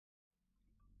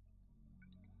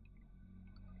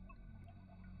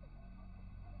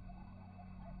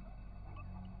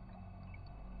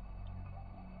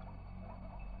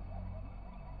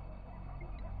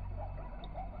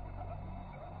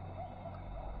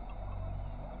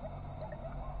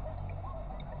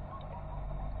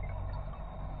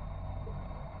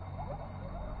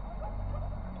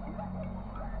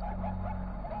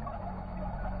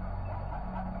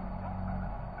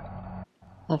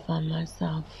I find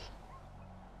myself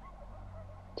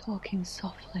talking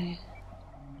softly.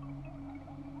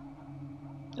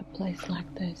 A place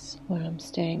like this, where I'm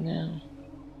staying now,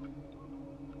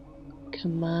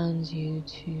 commands you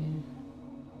to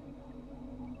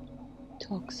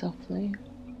talk softly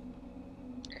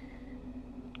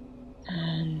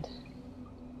and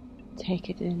take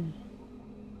it in.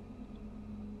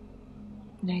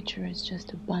 Nature is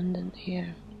just abundant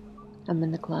here. I'm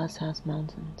in the Glasshouse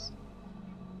Mountains,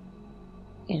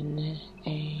 in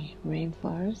a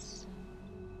rainforest,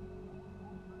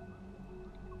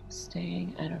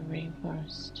 staying at a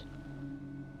rainforest,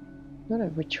 not a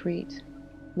retreat,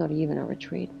 not even a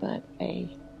retreat, but a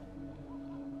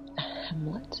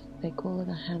hamlet. They call it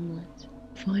a hamlet.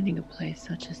 Finding a place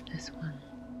such as this one,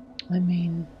 I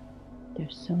mean,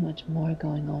 there's so much more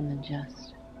going on than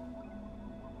just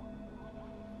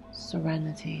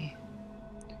serenity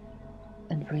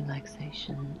and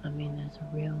relaxation. I mean, there's a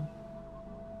real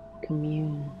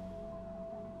commune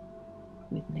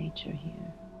with nature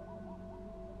here.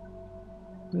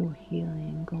 Real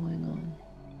healing going on.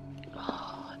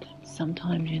 Oh,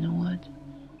 sometimes, you know what?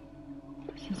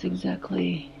 This is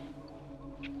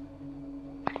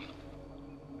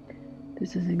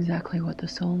exactly what the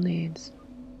soul needs.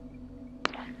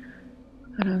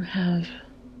 I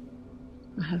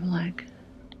have like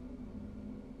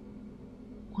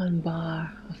one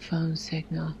bar of phone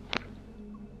signal,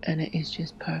 and it is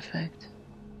just perfect.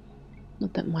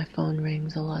 Not that my phone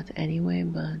rings a lot anyway,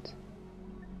 but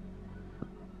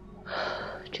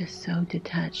just so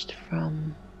detached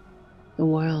from the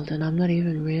world. And I'm not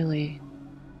even really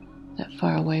that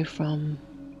far away from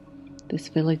this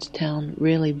village town,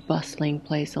 really bustling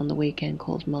place on the weekend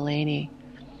called Mullaney.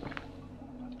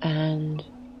 And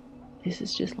this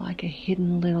is just like a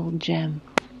hidden little gem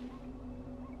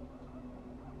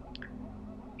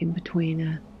in between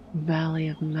a valley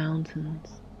of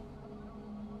mountains.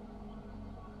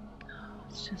 Oh,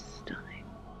 it's just stunning.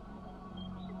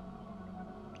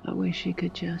 I wish you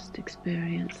could just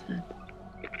experience it.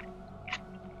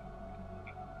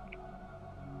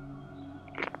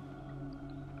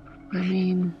 I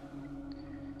mean,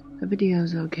 a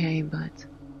video's okay, but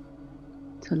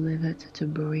to live it, to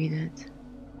breathe it,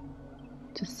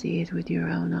 to see it with your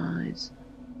own eyes,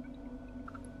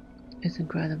 it's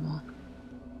incredible.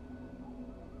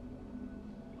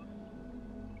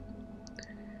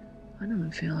 I don't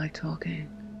even feel like talking.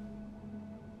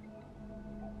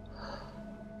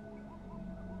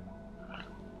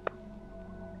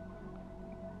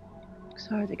 It's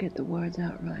hard to get the words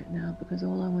out right now because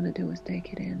all I want to do is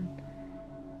take it in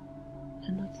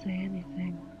and not say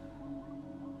anything.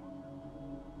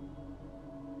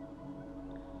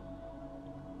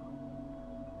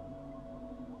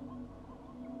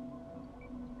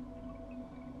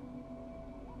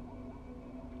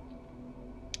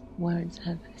 Words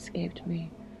have escaped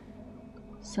me.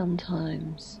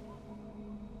 Sometimes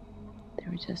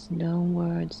there are just no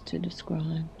words to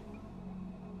describe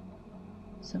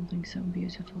something so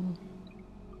beautiful.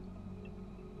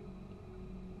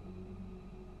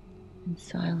 And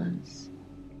silence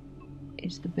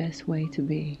is the best way to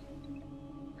be,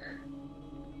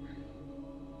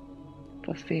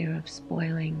 for fear of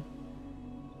spoiling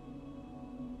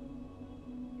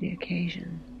the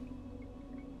occasion.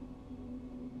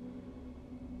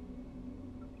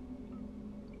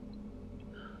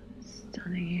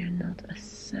 Stunning here, not a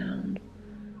sound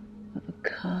of a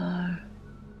car,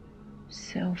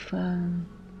 cell phone,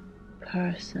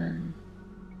 person,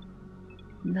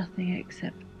 nothing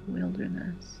except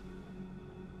wilderness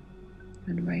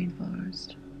and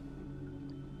rainforest.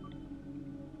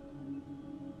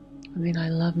 I mean, I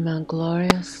love Mount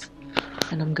Glorious,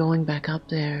 and I'm going back up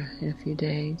there in a few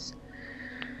days.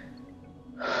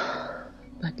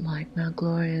 But like Mount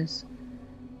Glorious,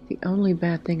 the only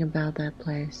bad thing about that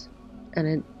place, and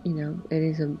it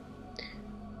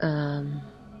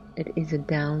is a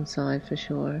downside for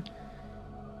sure,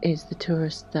 is the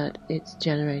tourists that it's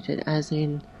generated, as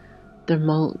in the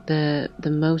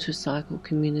motorcycle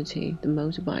community, the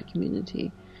motorbike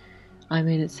community. I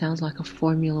mean, it sounds like a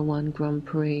Formula One Grand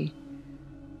Prix,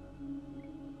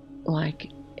 like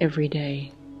every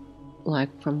day, like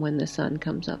from when the sun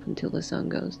comes up until the sun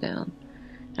goes down.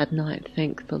 At night,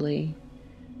 thankfully,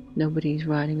 nobody's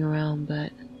riding around,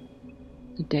 but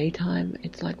the daytime,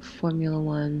 it's like Formula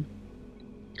One,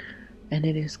 and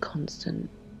it is constant,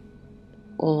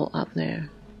 all up there.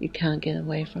 You can't get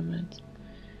away from it.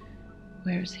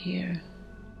 Whereas here,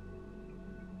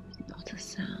 not a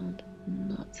sound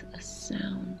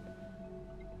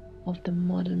of the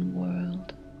modern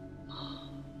world.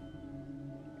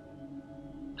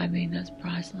 I mean, that's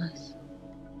priceless.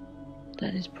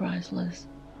 that is priceless.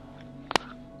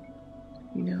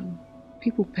 You know,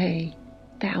 people pay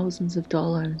thousands of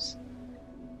dollars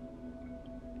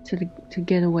to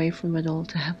get away from it all,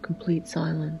 to have complete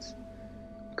silence,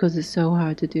 because it's so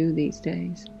hard to do these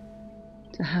days,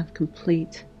 to have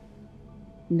complete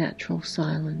natural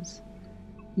silence.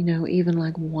 You know, even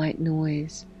like white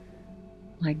noise,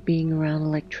 like being around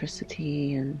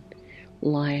electricity and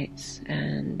lights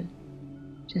and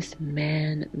just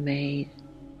man-made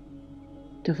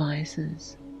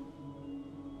devices.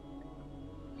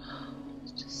 Oh,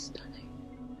 it's just stunning.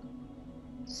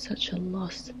 Such a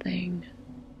lost thing.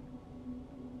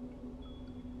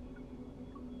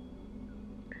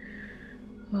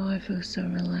 Oh, I feel so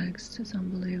relaxed. It's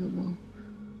unbelievable.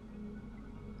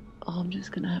 Oh, I'm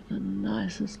just gonna have the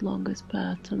nicest, longest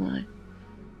bath tonight.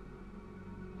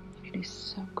 It is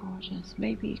so gorgeous.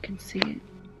 Maybe you can see it.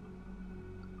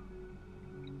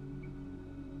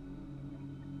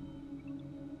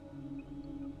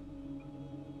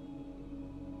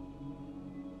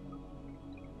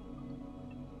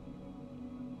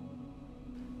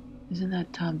 Isn't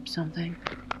that tub something?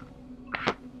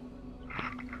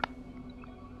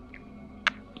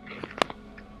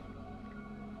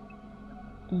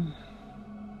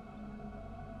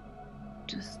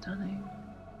 Just stunning.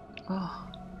 Oh,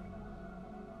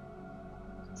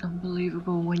 it's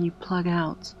unbelievable when you plug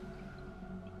out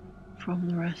from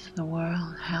the rest of the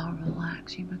world, how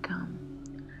relaxed you become,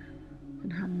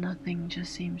 and how nothing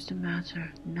just seems to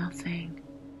matter. Nothing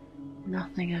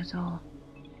at all.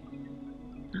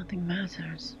 Nothing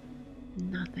matters.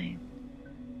 Nothing.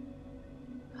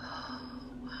 Oh,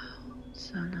 wow,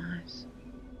 so nice.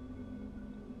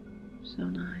 So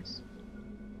nice.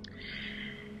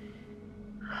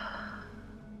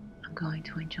 I'm going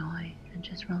to enjoy and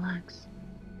just relax.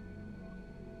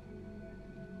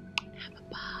 Have a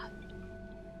bath.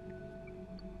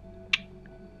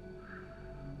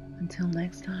 Until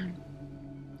next time,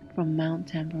 from Mount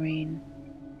Tambourine,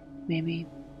 maybe.